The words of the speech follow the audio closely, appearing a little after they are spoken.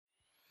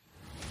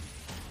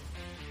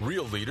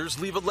Real leaders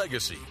leave a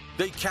legacy.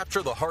 They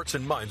capture the hearts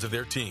and minds of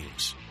their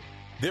teams.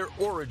 Their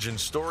origin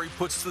story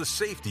puts the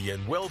safety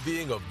and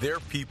well-being of their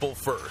people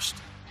first.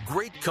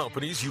 Great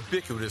companies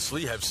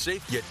ubiquitously have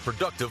safe yet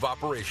productive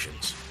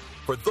operations.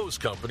 For those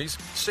companies,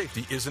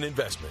 safety is an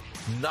investment,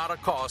 not a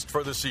cost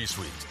for the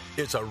C-suite.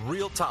 It's a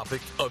real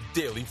topic of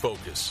daily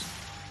focus.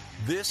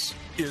 This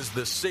is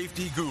The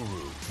Safety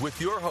Guru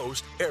with your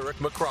host, Eric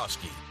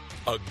McCroskey,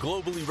 a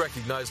globally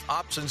recognized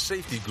ops and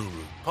safety guru,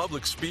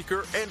 public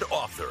speaker, and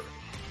author.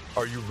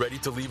 Are you ready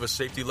to leave a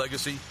safety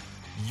legacy?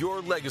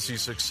 Your legacy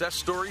success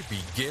story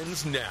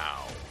begins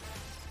now.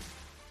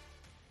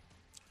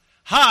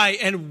 Hi,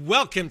 and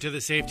welcome to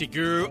The Safety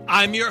Guru.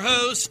 I'm your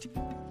host,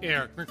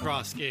 Eric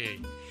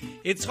McCroskey.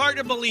 It's hard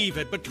to believe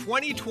it, but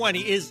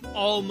 2020 is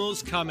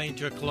almost coming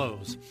to a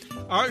close.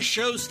 Our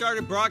show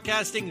started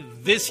broadcasting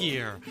this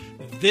year,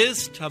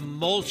 this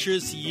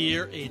tumultuous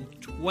year in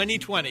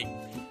 2020,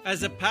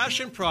 as a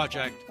passion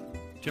project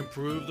to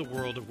improve the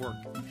world of work.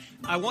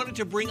 I wanted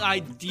to bring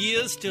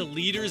ideas to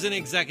leaders and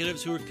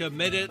executives who are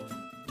committed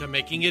to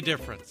making a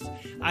difference.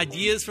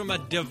 Ideas from a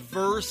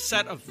diverse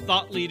set of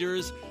thought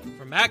leaders,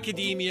 from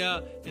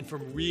academia, and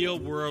from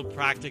real-world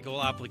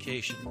practical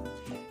application.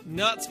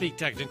 Not speak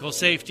technical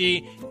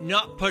safety,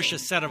 not push a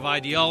set of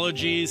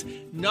ideologies,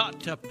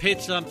 not to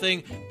pitch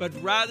something, but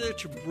rather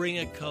to bring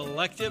a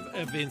collective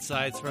of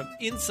insights from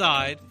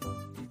inside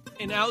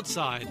and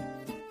outside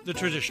the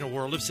traditional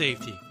world of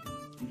safety.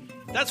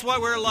 That's why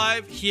we're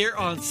live here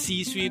on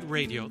C-Suite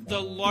Radio, the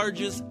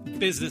largest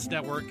business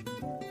network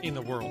in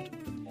the world.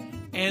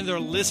 And their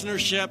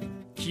listenership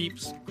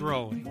keeps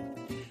growing.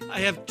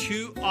 I have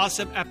 2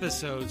 awesome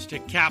episodes to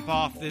cap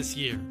off this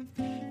year.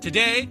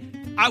 Today,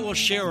 I will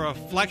share a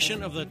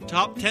reflection of the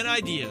top 10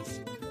 ideas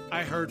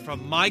I heard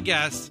from my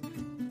guests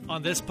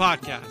on this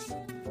podcast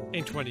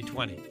in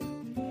 2020.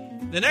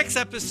 The next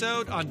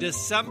episode on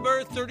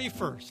December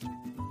 31st,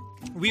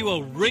 we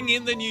will ring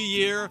in the new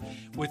year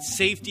with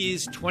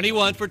Safety's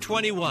 21 for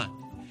 21,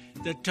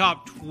 the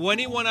top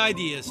 21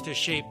 ideas to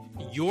shape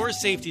your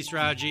safety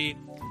strategy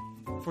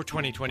for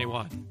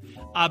 2021.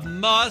 A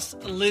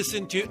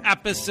must-listen-to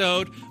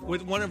episode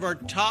with one of our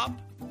top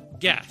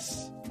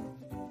guests,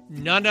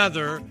 none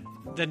other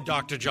than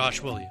Dr.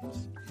 Josh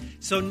Williams.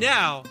 So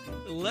now,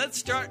 let's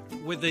start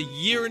with a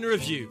year in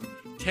review,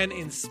 10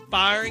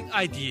 inspiring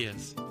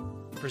ideas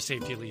for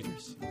safety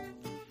leaders.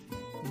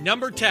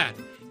 Number 10.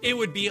 It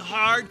would be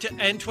hard to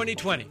end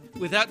 2020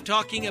 without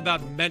talking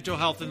about mental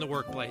health in the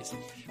workplace.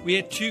 We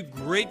had 2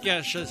 great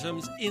guests share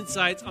some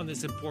insights on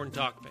this important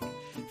topic.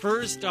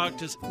 First,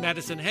 Dr.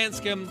 Madison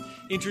Hanscom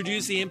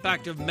introduced the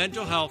impact of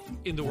mental health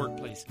in the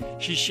workplace.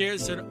 She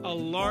shares some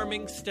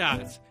alarming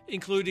stats,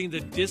 including the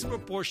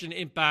disproportionate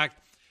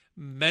impact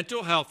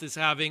mental health is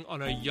having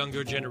on our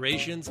younger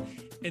generations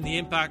and the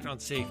impact on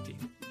safety.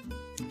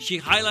 She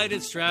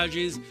highlighted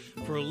strategies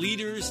for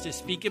leaders to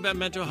speak about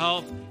mental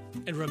health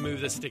and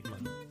remove the stigma.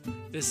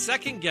 The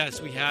second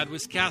guest we had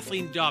was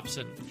Kathleen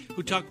Dobson,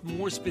 who talked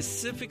more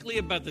specifically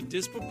about the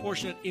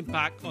disproportionate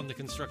impact on the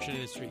construction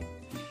industry.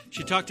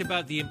 She talked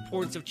about the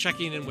importance of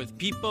checking in with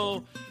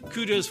people,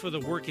 kudos for the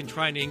work in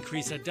trying to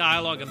increase a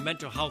dialogue on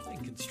mental health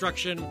in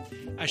construction,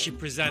 as she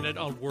presented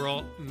on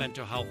World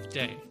Mental Health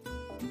Day.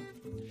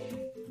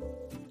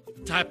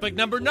 Topic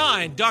number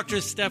 9,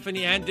 Dr.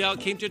 Stephanie Andel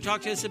came to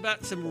talk to us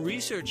about some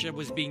research that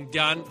was being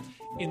done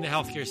in the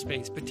healthcare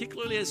space,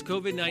 particularly as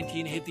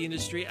COVID-19 hit the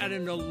industry at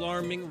an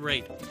alarming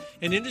rate.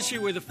 An industry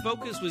where the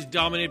focus was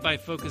dominated by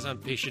focus on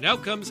patient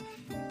outcomes,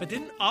 but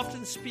didn't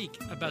often speak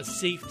about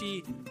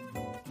safety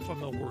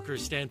from a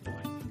worker's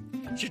standpoint.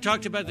 She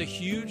talked about the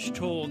huge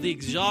toll, the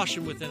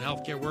exhaustion within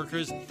healthcare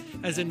workers,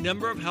 as a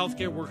number of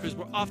healthcare workers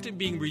were often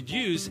being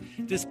reduced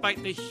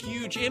despite the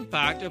huge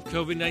impact of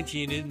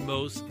COVID-19 in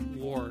most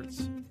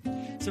wards.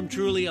 Some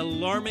truly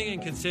alarming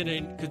and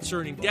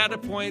concerning data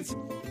points,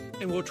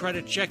 and we'll try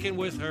to check in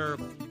with her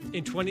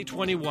in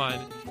 2021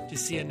 to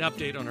see an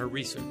update on her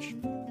research.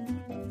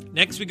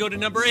 Next, we go to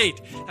number 8.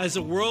 As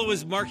the world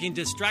was marking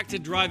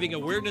Distracted Driving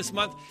Awareness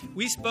Month,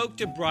 we spoke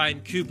to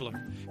Brian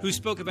Kubler, who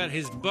spoke about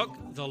his book,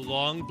 The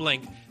Long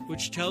Blink,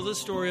 which tells the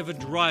story of a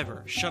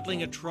driver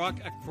shuttling a truck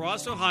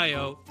across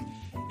Ohio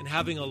and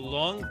having a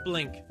long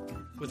blink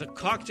with a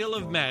cocktail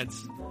of meds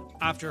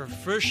after a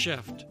first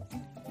shift,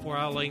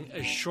 following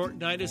a short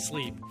night of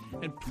sleep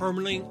and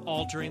permanently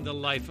altering the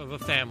life of a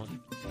family.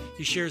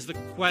 He shares the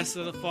quest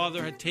that the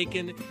father had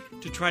taken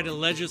to try to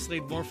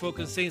legislate more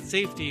focus on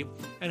safety,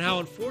 and how,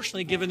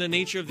 unfortunately, given the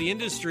nature of the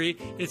industry,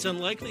 it's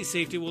unlikely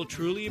safety will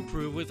truly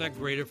improve with that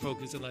greater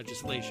focus in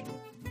legislation.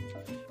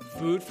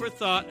 Food for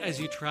thought as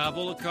you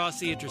travel across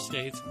the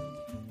interstates.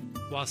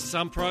 While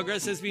some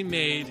progress has been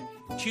made,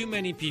 too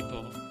many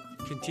people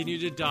continue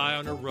to die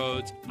on our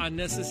roads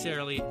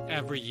unnecessarily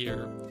every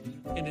year,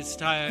 and it's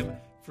time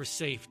for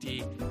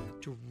safety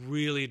to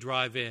really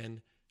drive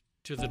in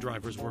to the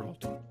driver's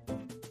world.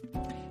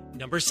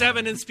 Number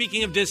 7, and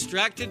speaking of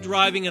distracted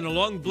driving and a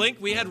long blink,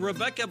 we had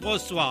Rebecca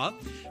Brossois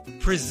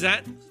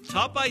present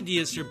top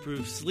ideas to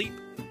improve sleep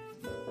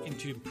and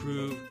to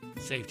improve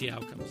safety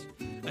outcomes.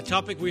 A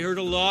topic we heard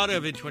a lot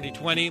of in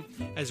 2020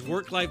 as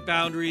work-life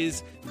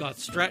boundaries got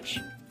stretched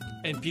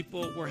and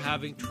people were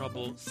having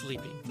trouble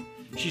sleeping.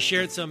 She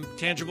shared some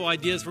tangible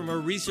ideas from her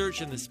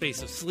research in the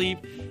space of sleep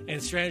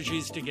and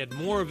strategies to get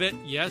more of it.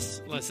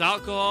 Yes, less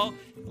alcohol,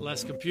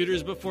 less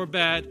computers before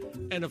bed,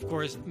 and of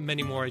course,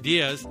 many more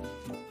ideas.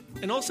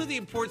 And also the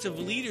importance of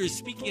leaders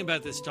speaking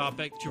about this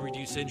topic to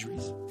reduce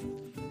injuries,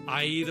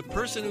 i.e. the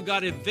person who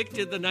got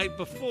evicted the night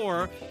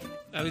before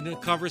in a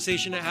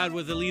conversation I had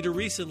with a leader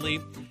recently,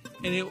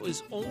 and it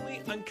was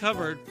only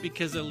uncovered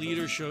because a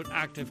leader showed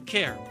active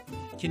care.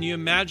 Can you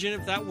imagine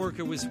if that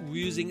worker was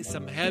using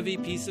some heavy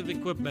piece of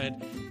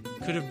equipment,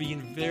 could have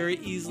been very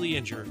easily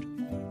injured?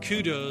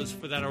 Kudos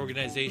for that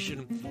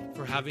organization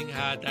for having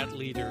had that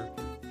leader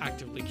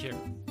actively care.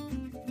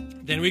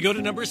 Then we go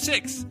to number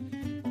 6.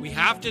 We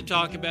have to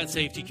talk about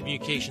safety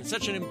communication,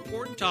 such an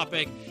important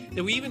topic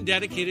that we even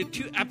dedicated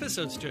 2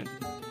 episodes to it.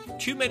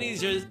 Too many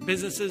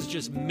businesses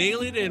just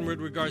mail it in with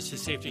regards to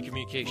safety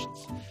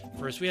communications.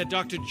 First, we had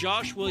Dr.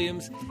 Josh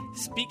Williams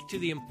speak to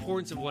the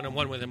importance of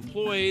one-on-one with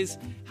employees,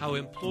 how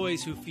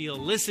employees who feel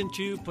listened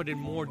to put in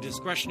more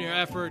discretionary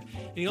effort,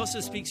 and he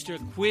also speaks to a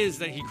quiz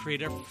that he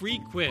created, a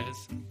free quiz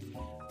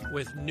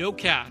with no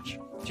catch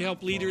to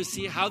help leaders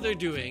see how they're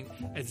doing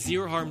at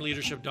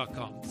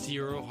zeroharmleadership.com,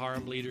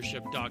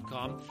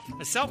 zeroharmleadership.com,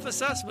 a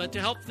self-assessment to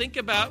help think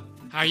about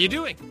how you're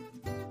doing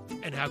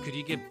and how could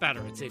you get better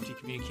at safety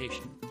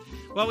communication.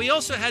 Well, we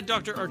also had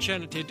Dr.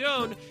 Archana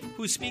Tedon,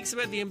 who speaks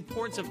about the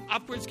importance of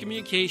upwards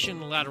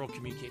communication and lateral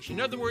communication.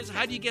 In other words,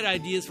 how do you get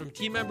ideas from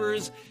team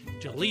members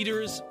to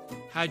leaders?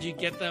 How do you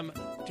get them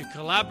to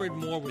collaborate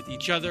more with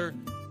each other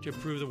to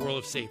improve the world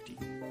of safety?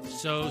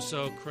 So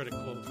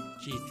critical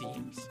key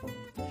themes.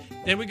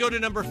 Then we go to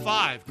number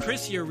 5.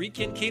 Chris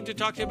Yorikin came to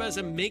talk to us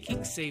about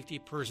making safety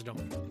personal.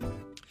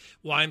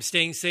 Why I'm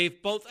staying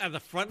safe both at the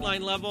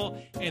frontline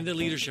level and the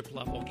leadership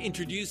level.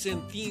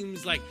 Introducing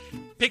themes like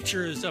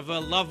pictures of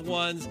loved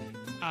ones,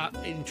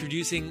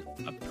 introducing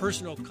a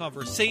personal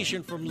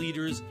conversation from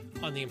leaders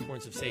on the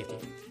importance of safety.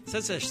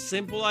 Such a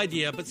simple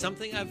idea, but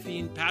something I've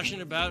been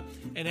passionate about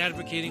and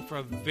advocating for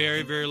a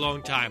very, very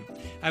long time.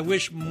 I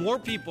wish more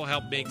people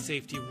help make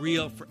safety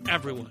real for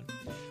everyone.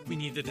 We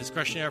need the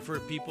discretionary effort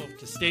of people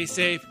to stay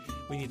safe.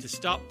 We need to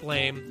stop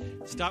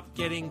blame, stop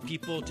getting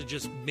people to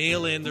just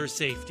mail in their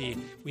safety.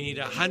 We need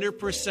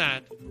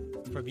 100%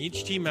 from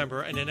each team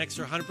member and an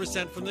extra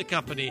 100% from the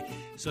company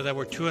so that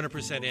we're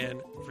 200%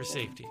 in for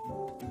safety.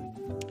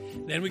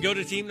 Then we go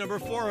to team number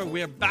 4, and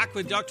we are back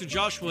with Dr.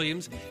 Josh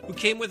Williams, who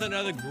came with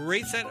another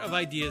great set of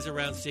ideas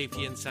around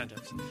safety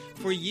incentives.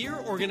 For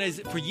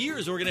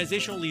years,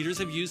 organizational leaders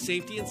have used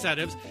safety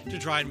incentives to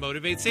try and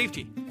motivate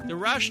safety. The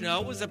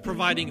rationale was that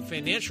providing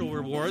financial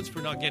rewards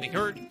for not getting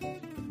hurt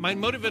might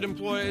motivate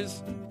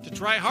employees to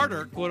try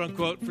harder, quote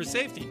unquote, for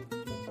safety.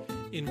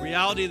 In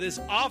reality, this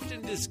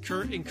often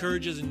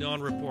encourages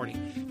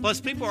non-reporting. Plus,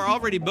 people are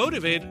already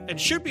motivated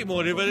and should be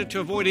motivated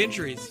to avoid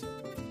injuries.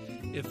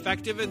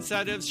 Effective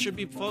incentives should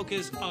be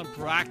focused on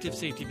proactive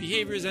safety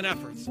behaviors and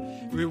efforts.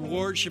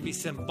 Rewards should be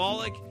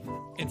symbolic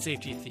and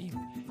safety themed.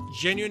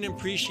 Genuine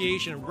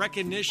appreciation and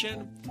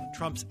recognition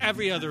trumps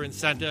every other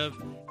incentive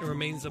and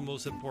remains the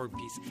most important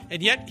piece.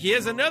 And yet,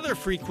 here's another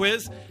free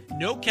quiz,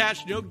 no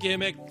catch, no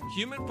gimmick,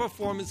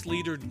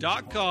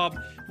 humanperformanceleader.com,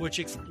 which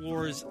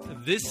explores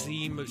this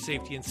theme of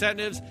safety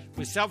incentives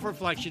with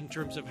self-reflection in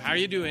terms of how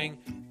you're doing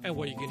and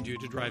what you can do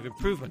to drive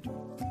improvement.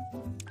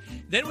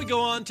 Then we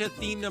go on to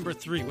theme number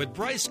 3 with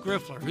Bryce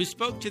Griffler, who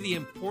spoke to the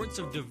importance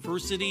of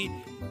diversity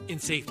in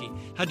safety.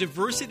 How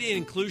diversity and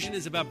inclusion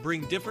is about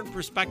bringing different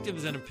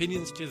perspectives and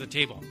opinions to the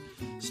table.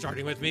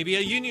 Starting with maybe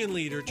a union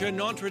leader to a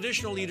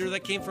non-traditional leader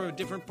that came from a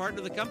different part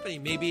of the company,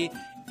 maybe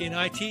in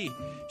IT,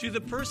 to the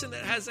person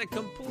that has a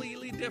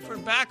completely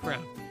different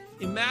background.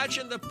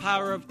 Imagine the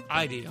power of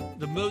IDEA,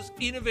 the most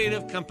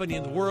innovative company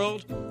in the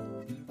world,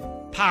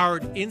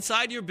 powered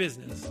inside your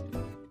business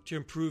to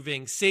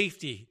improving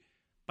safety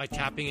by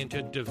tapping into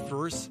a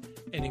diverse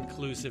and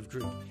inclusive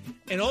group,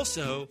 and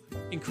also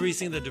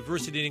increasing the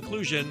diversity and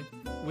inclusion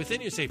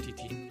within your safety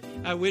team.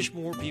 I wish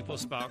more people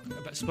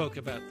spoke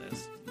about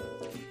this.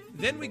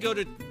 Then we go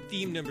to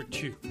theme number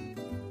 2.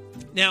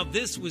 Now,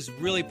 this was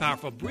really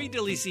powerful. Brie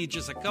DeLisi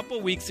just a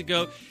couple weeks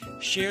ago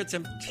shared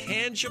some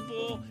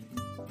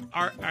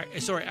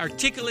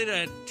articulated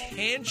a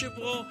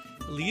tangible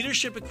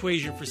leadership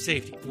equation for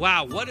safety.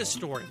 Wow, what a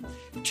story.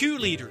 2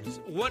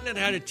 leaders, one that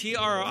had a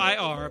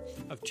TRIR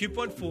of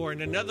 2.4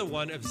 and another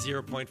one of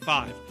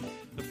 0.5.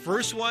 The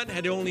first one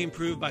had only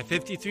improved by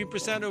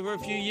 53% over a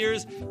few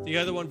years, the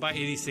other one by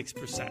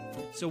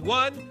 86%. So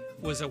one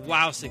was a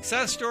wow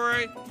success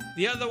story,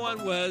 the other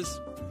one was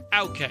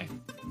okay.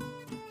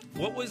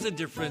 What was the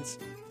difference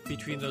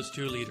between those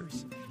 2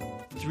 leaders?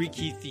 3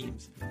 key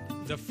themes.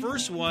 The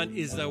first one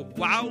is the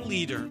wow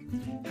leader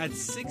had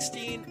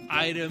 16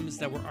 items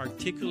that were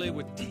articulated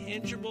with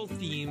tangible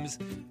themes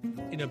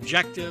and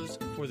objectives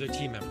for their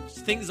team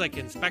members. Things like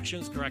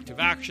inspections, corrective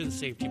actions,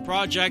 safety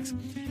projects,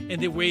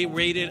 and they were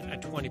rated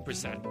at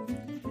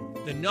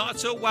 20%. The not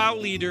so wow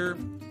leader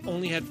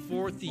only had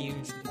 4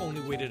 themes,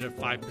 only weighted at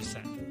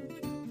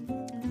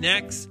 5%.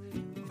 Next,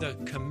 the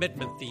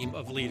commitment theme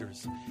of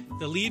leaders.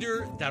 The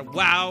leader that,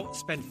 wow,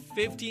 spent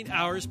 15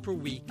 hours per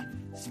week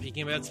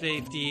speaking about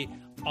safety,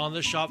 on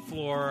the shop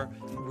floor,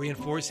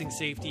 reinforcing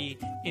safety,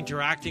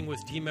 interacting with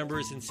team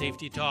members in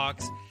safety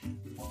talks,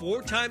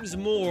 4 times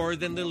more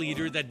than the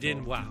leader that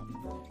didn't wow.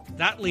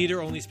 That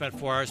leader only spent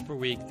 4 hours per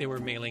week. They were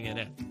mailing it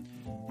in.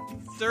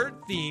 Third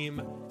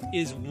theme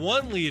is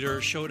one leader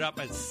showed up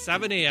at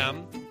 7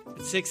 a.m.,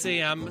 at 6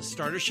 a.m.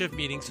 starter shift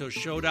meeting, so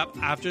showed up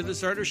after the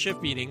starter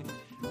shift meeting.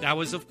 That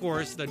was, of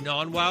course, the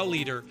non-wow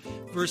leader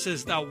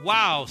versus the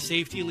wow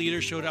safety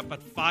leader showed up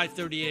at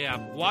 5:30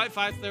 a.m. Why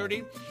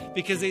 5:30?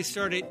 Because they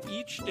started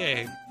each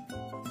day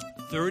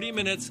 30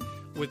 minutes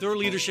with their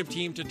leadership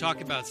team to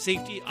talk about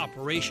safety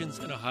operations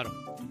in a huddle.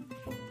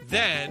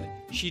 Then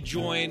she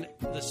joined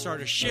the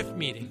starter shift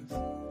meetings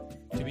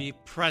to be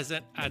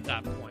present at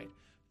that point.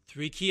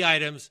 3 key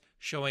items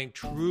showing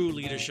true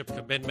leadership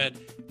commitment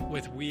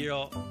with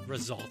real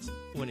results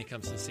when it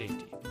comes to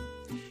safety.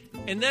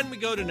 And then we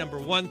go to number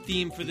 1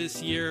 theme for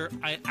this year.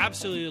 I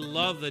absolutely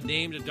love the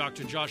name that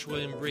Dr. Josh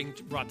William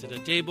brought to the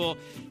table.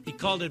 He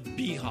called it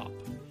BHOP.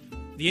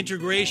 The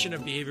integration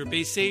of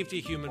behavior-based safety,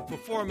 human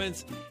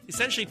performance.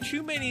 Essentially,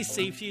 too many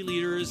safety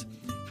leaders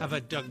have a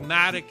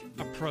dogmatic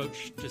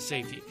approach to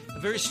safety, a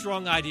very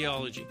strong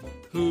ideology.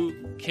 Who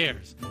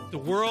cares? The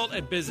world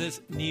and business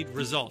need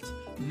results,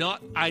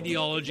 not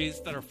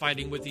ideologies that are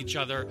fighting with each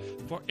other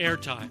for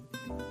airtime.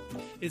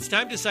 It's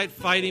time to stop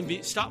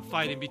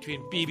fighting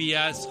between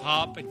BBS,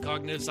 HOP, and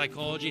cognitive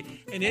psychology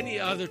and any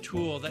other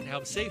tool that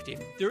helps safety.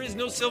 There is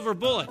no silver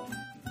bullet.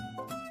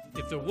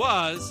 If there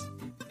was,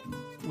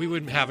 we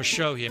wouldn't have a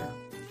show here.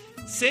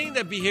 Saying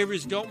that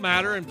behaviors don't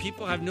matter and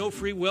people have no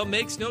free will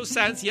makes no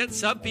sense, yet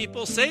some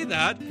people say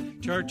that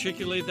to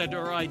articulate that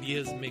our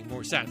ideas make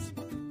more sense.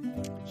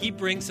 He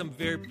brings some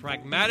very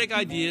pragmatic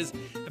ideas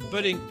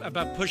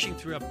about pushing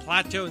through a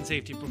plateau in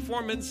safety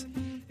performance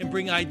and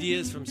bring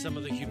ideas from some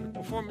of the human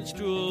performance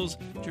tools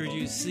to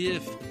reduce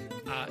SIF,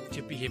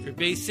 to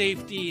behavior-based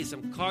safety,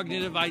 some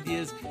cognitive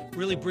ideas,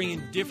 really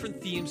bringing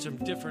different themes from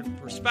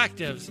different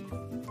perspectives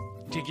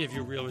to give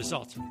you real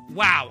results.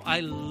 Wow, I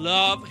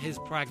love his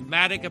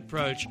pragmatic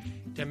approach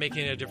to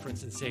making a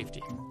difference in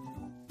safety.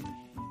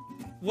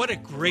 What a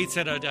great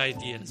set of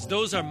ideas.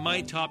 Those are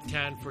my top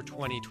 10 for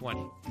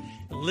 2020.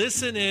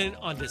 Listen in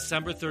on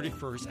December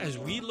 31st as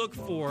we look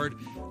forward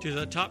to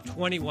the top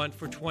 21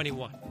 for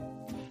 21.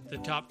 The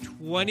top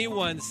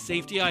 21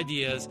 safety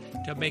ideas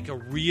to make a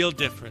real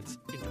difference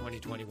in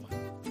 2021.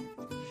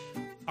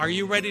 Are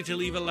you ready to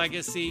leave a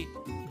legacy?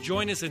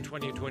 Join us in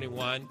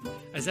 2021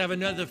 as I have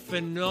another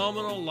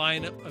phenomenal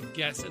lineup of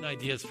guests and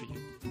ideas for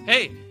you.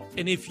 Hey,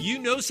 and if you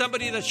know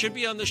somebody that should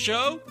be on the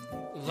show,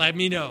 let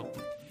me know.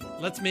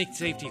 Let's make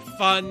safety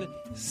fun,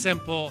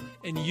 simple,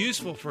 and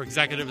useful for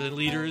executives and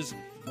leaders.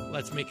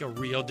 Let's make a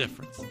real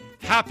difference.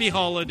 Happy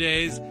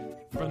holidays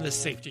from the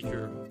Safety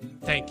Guru.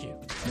 Thank you.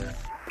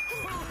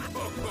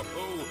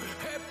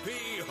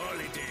 Happy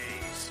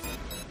holidays!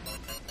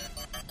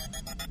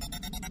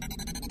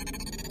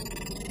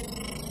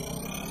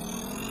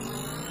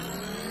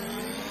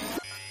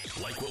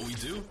 Like what we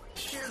do?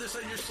 Share this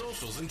on your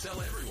socials and tell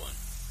everyone.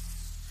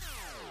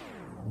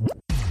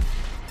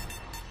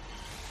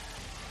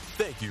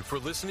 Thank you for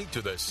listening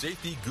to the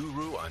Safety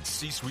Guru on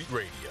C-Suite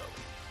Radio.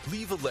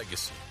 Leave a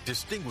legacy,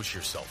 distinguish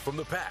yourself from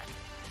the pack,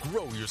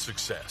 grow your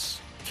success,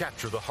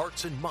 capture the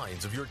hearts and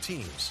minds of your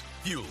teams,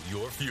 fuel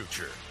your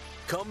future.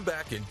 Come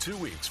back in 2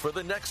 weeks for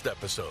the next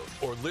episode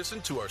or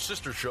listen to our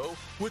sister show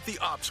with the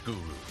Ops Guru,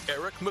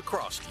 Eric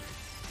McCroskey.